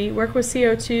said, when we work with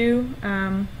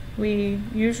CO2, we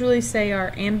usually say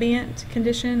our ambient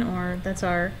condition, or that's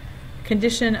our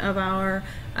condition of our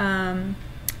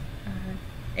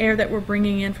air that we're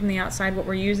bringing in from the outside, what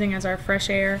we're using as our fresh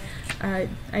air.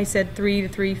 I said 3 to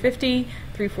 350,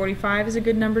 345 is a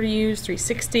good number to use,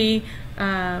 360.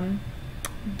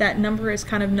 That number is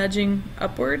kind of nudging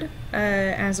upward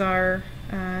as our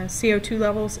CO2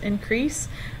 levels increase.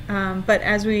 But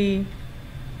as we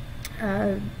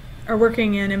are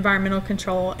working in environmental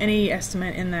control, any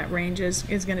estimate in that range is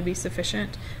going to be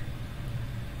sufficient.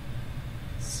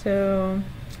 So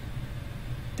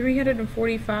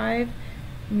 345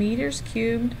 meters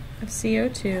cubed of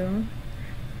CO2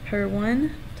 per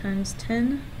 1 times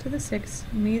 10 to the 6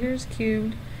 meters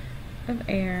cubed of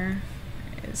air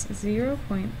is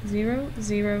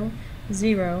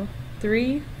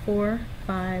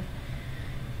 0.000345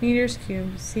 meters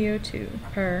cubed CO2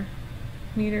 per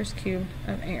meters cubed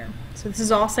of air. So this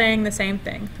is all saying the same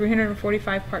thing.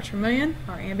 345 parts per million,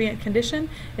 our ambient condition,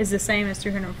 is the same as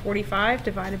 345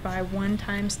 divided by 1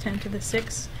 times 10 to the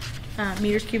 6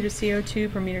 meters cubed of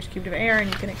CO2 per meters cubed of air, and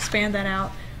you can expand that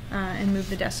out and move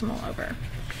the decimal over.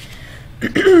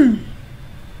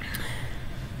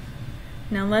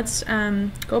 Now let's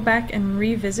go back and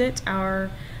revisit our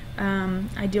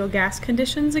ideal gas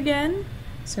conditions again.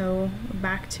 So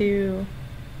back to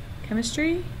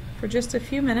chemistry for just a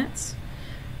few minutes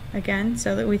again,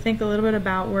 so that we think a little bit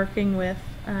about working with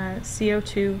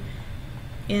CO2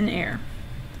 in air.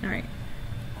 All right,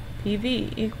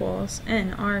 PV equals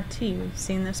nRT. We've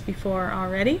seen this before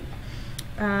already.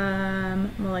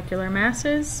 Molecular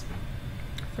masses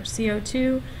for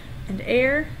CO2 and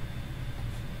air,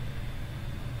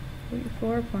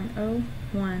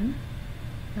 44.01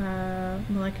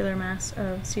 molecular mass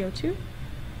of CO2.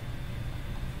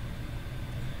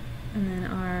 And then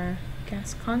our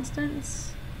gas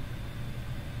constants.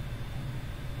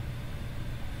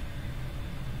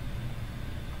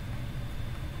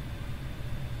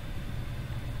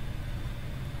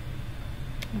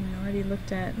 already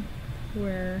looked at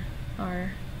where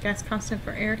our gas constant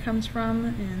for air comes from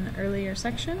in the earlier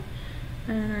section,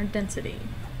 and our density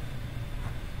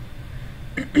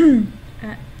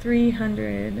at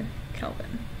 300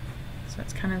 Kelvin. So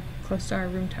it's kind of close to our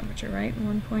room temperature, right?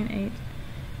 1.8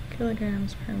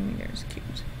 kilograms per meters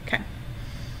cubed. Okay.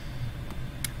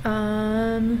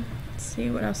 Let's see,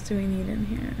 what else do we need in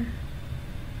here?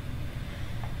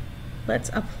 Let's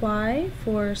apply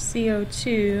for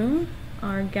CO2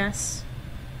 our gas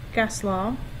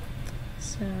law.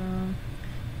 So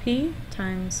P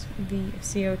times V of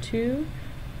CO2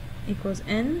 equals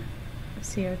N of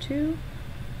CO2,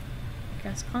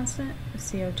 gas constant of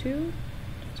CO2,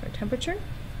 that's our temperature.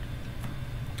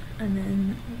 And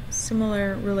then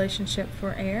similar relationship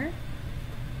for air.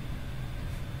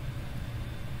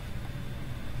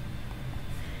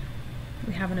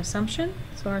 We have an assumption.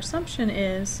 So our assumption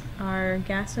is our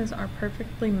gases are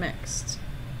perfectly mixed,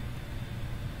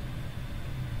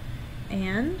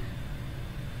 and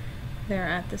they're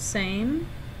at the same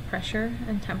pressure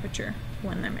and temperature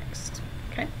when they're mixed.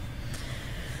 Okay.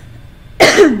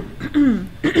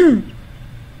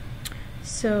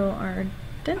 So our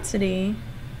density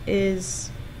is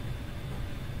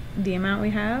the amount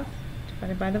we have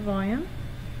divided by the volume.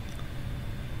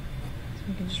 So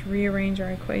we can just rearrange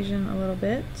our equation a little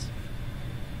bit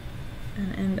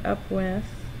and end up with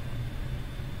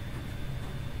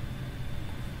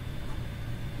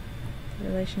the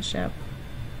relationship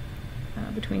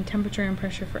between temperature and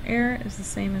pressure for air is the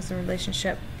same as the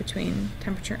relationship between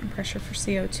temperature and pressure for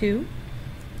CO2.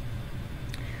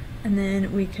 And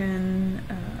then we can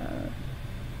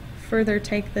further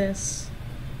take this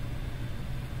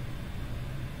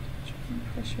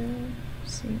pressure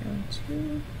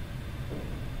CO2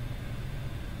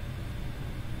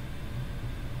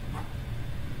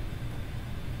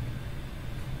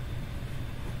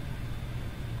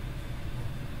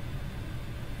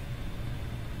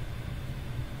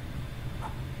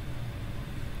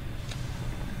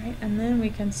 and then we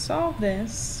can solve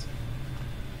this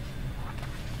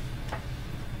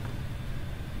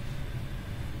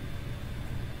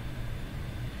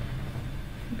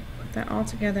put that all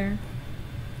together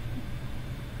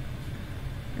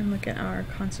and look at our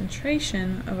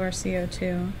concentration of our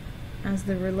CO2 as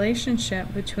the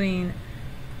relationship between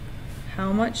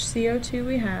how much CO2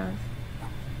 we have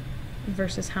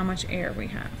versus how much air we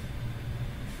have.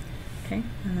 Okay,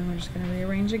 and then we're just going to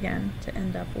rearrange again to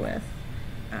end up with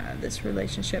this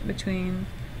relationship between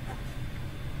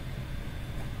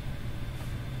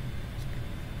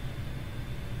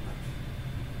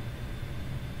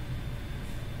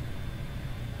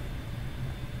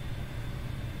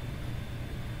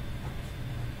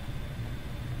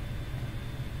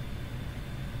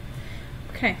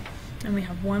okay, and we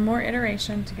have one more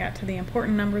iteration to get to the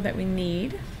important number that we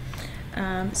need.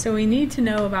 So we need to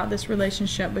know about this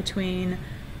relationship between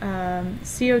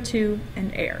CO2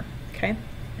 and air. Okay,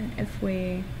 and if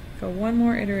we go one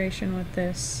more iteration with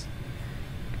this,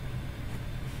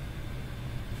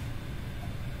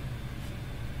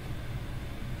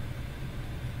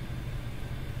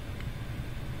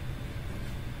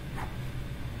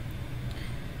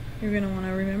 you're going to want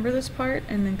to remember this part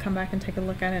and then come back and take a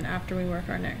look at it after we work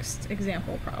our next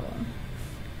example problem.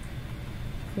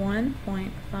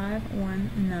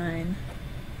 1.519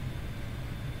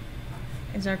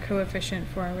 is our coefficient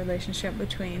for our relationship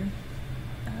between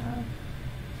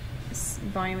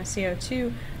volume of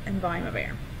CO2 and volume of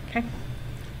air. Okay?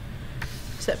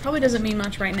 So that probably doesn't mean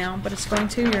much right now, but it's going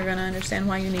to. You're going to understand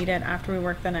why you need it after we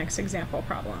work the next example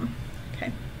problem.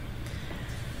 Okay?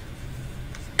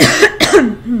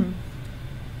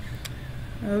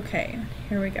 Okay,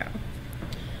 here we go.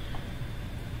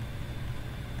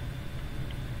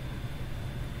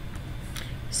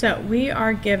 So we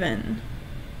are given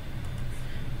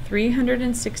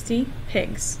 360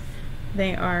 pigs.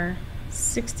 They are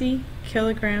 60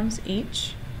 kilograms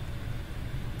each.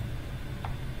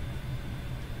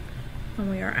 And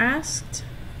we are asked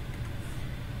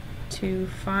to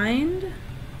find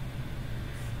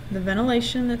the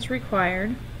ventilation that's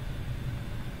required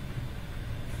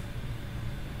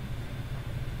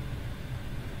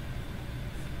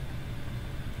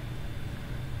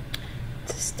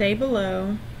to stay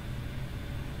below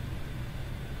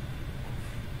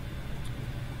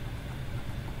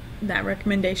that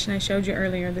recommendation I showed you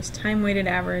earlier, this time-weighted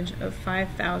average of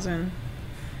 5,000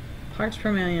 parts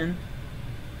per million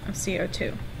of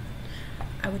CO2.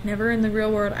 I would never in the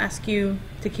real world ask you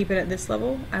to keep it at this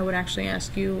level. I would actually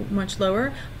ask you much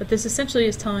lower, but this essentially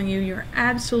is telling you your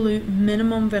absolute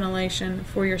minimum ventilation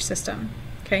for your system.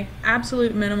 Okay,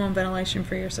 absolute minimum ventilation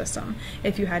for your system.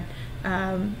 If you had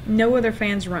no other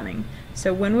fans running.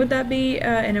 So when would that be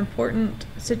an important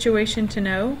situation to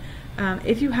know?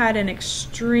 If you had an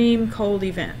extreme cold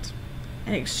event,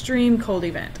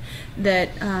 that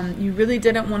you really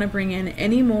didn't want to bring in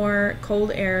any more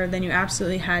cold air than you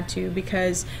absolutely had to,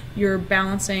 because you're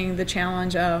balancing the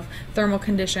challenge of thermal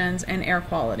conditions and air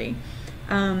quality.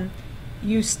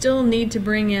 You still need to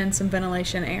bring in some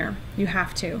ventilation air. You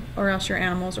have to, or else your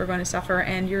animals are going to suffer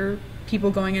and your people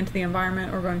going into the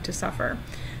environment are going to suffer.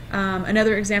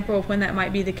 Another example of when that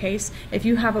might be the case, if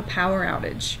you have a power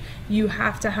outage, you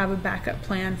have to have a backup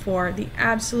plan for the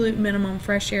absolute minimum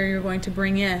fresh air you're going to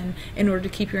bring in order to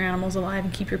keep your animals alive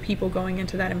and keep your people going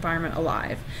into that environment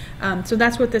alive. So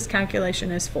that's what this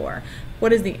calculation is for.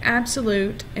 What is the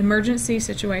absolute emergency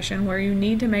situation where you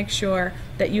need to make sure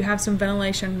that you have some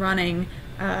ventilation running?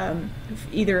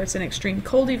 Either it's an extreme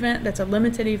cold event that's a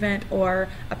limited event, or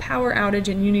a power outage,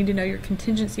 and you need to know your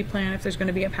contingency plan if there's going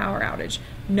to be a power outage,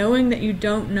 knowing that you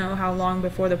don't know how long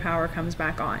before the power comes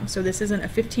back on. So this isn't a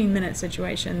 15-minute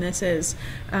situation. This is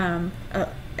an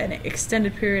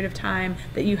extended period of time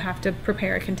that you have to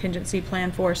prepare a contingency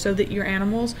plan for, so that your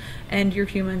animals and your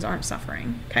humans aren't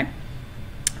suffering. Okay?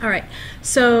 All right,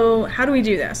 so how do we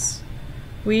do this?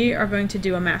 We are going to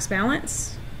do a mass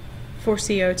balance for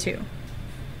CO2.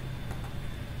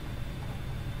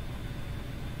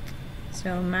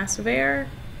 So mass of air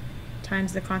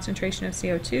times the concentration of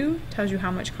CO2 tells you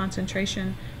how much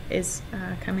concentration is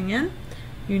coming in.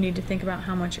 You need to think about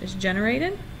how much is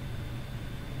generated,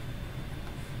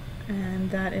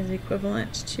 and that is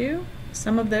equivalent to,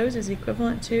 some of those is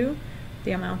equivalent to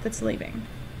the amount that's leaving.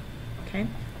 Okay,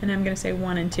 and I'm going to say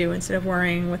 1 and 2 instead of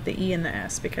worrying with the E and the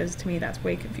S, because to me that's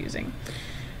way confusing.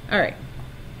 All right.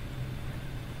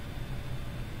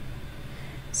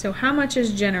 So how much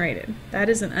is generated? That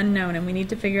is an unknown, and we need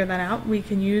to figure that out. We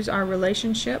can use our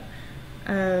relationship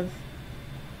of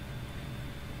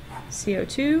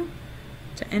CO2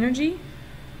 to energy.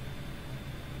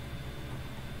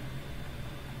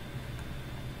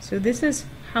 So this is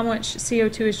how much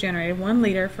CO2 is generated, 1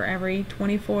 liter for every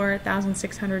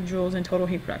 24,600 joules in total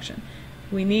heat production.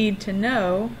 We need to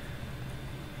know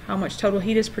how much total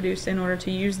heat is produced in order to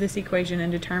use this equation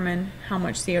and determine how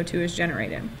much CO2 is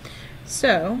generated.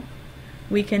 So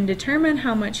we can determine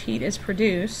how much heat is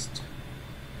produced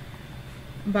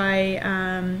by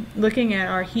looking at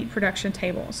our heat production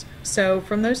tables. So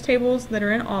from those tables that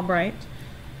are in Albright,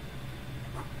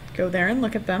 go there and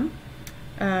look at them.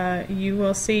 You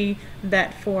will see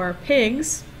that for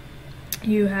pigs,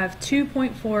 you have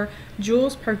 2.4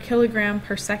 joules per kilogram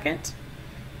per second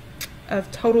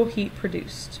of total heat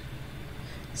produced.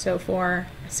 So for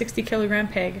a 60 kilogram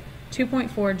pig,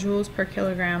 2.4 joules per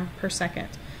kilogram per second.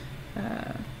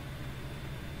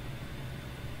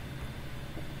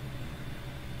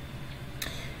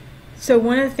 So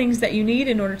one of the things that you need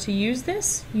in order to use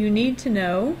this, you need to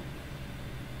know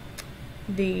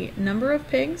the number of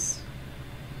pigs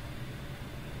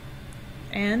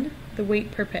and the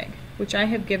weight per pig, which I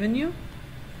have given you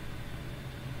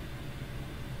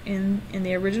in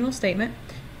the original statement.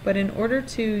 But in order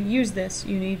to use this,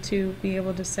 you need to be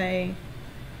able to say,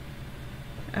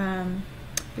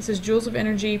 this is joules of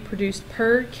energy produced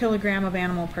per kilogram of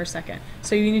animal per second.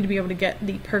 So you need to be able to get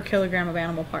the per kilogram of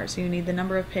animal part. So you need the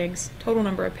number of pigs, total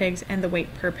number of pigs, and the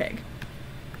weight per pig.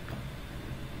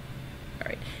 All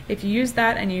right. If you use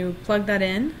that and you plug that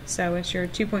in, so it's your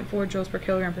 2.4 joules per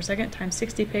kilogram per second times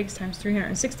 60 pigs times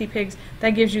 360 pigs, that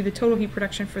gives you the total heat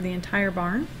production for the entire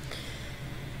barn.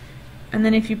 And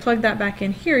then if you plug that back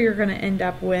in here, you're going to end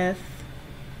up with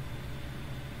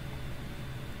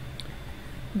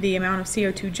the amount of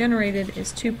CO2 generated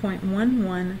is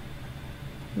 2.11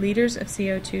 liters of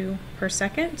CO2 per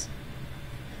second,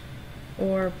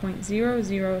 or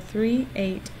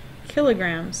 0.0038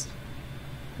 kilograms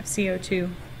of CO2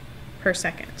 per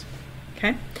second.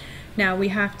 Okay? Now we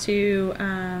have to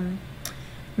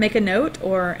make a note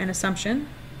or an assumption.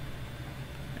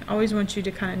 I always want you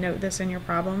to kind of note this in your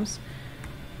problems.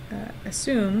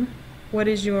 Assume what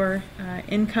is your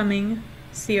incoming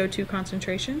CO2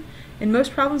 concentration. In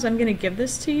most problems I'm going to give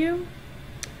this to you,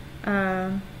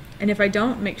 and if I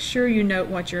don't, make sure you note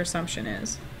what your assumption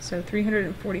is. So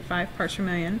 345 parts per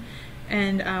million,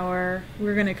 and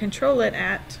we're going to control it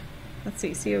at, let's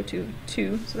see, CO2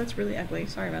 2, so that's really ugly,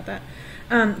 sorry about that.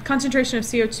 Concentration of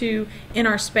CO2 in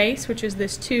our space, which is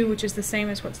this 2, which is the same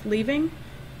as what's leaving,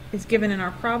 is given in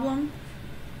our problem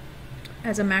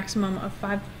as a maximum of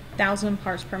 5,000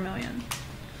 parts per million.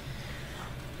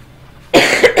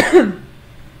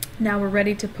 Now we're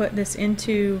ready to put this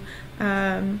into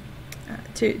a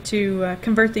to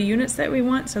convert the units that we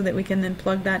want so that we can then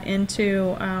plug that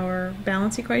into our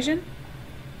balance equation.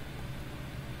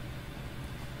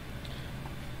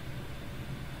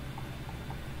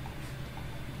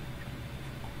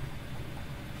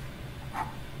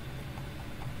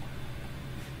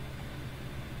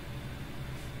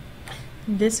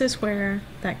 This is where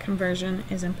that conversion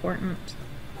is important.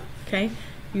 Okay,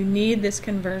 you need this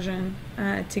conversion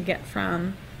to get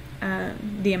from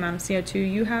the amount of CO2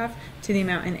 you have to the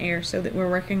amount in air, so that we're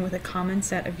working with a common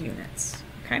set of units.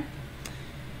 Okay.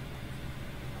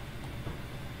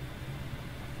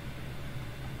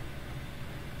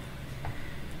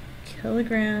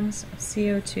 Kilograms of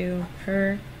CO2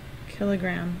 per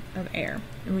kilogram of air,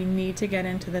 and we need to get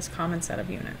into this common set of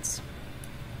units.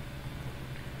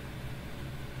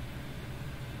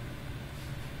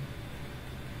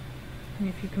 And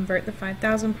if you convert the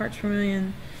 5,000 parts per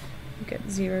million, you get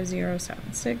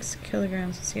 0.0076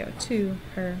 kilograms of CO2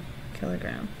 per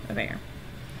kilogram of air.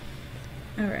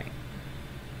 All right.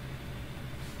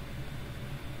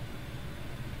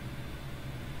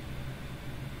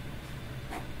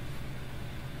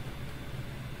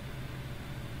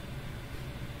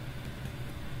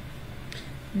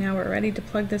 Now we're ready to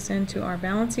plug this into our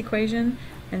balance equation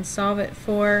and solve it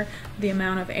for the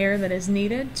amount of air that is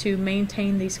needed to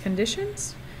maintain these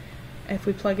conditions. If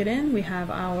we plug it in, we have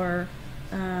our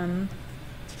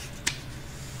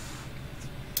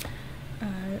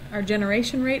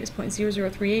generation rate is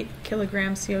 0.0038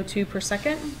 kilograms CO2 per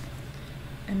second,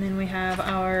 and then we have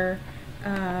our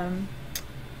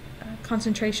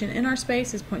concentration in our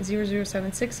space is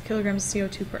 0.0076 kilograms of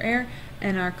CO2 per air,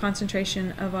 and our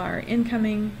concentration of our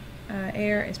incoming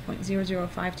air is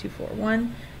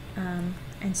 0.005241,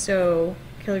 and so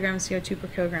kilograms of CO2 per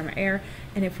kilogram of air.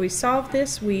 And if we solve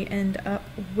this, we end up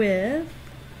with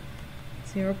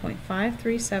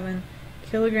 0.537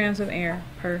 kilograms of air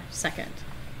per second.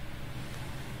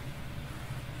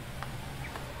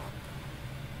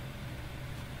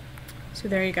 So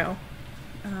there you go.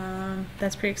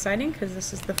 That's pretty exciting because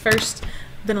this is the first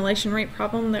ventilation rate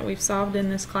problem that we've solved in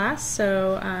this class.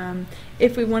 So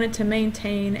if we wanted to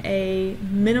maintain a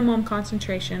minimum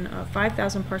concentration of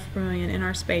 5,000 parts per million in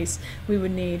our space, we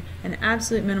would need an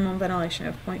absolute minimum ventilation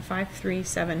of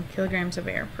 0.537 kilograms of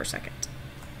air per second.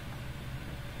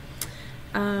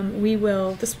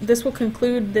 This will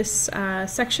conclude this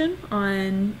section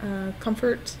on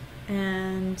comfort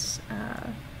and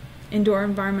indoor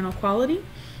environmental quality,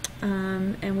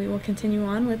 and we will continue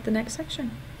on with the next section.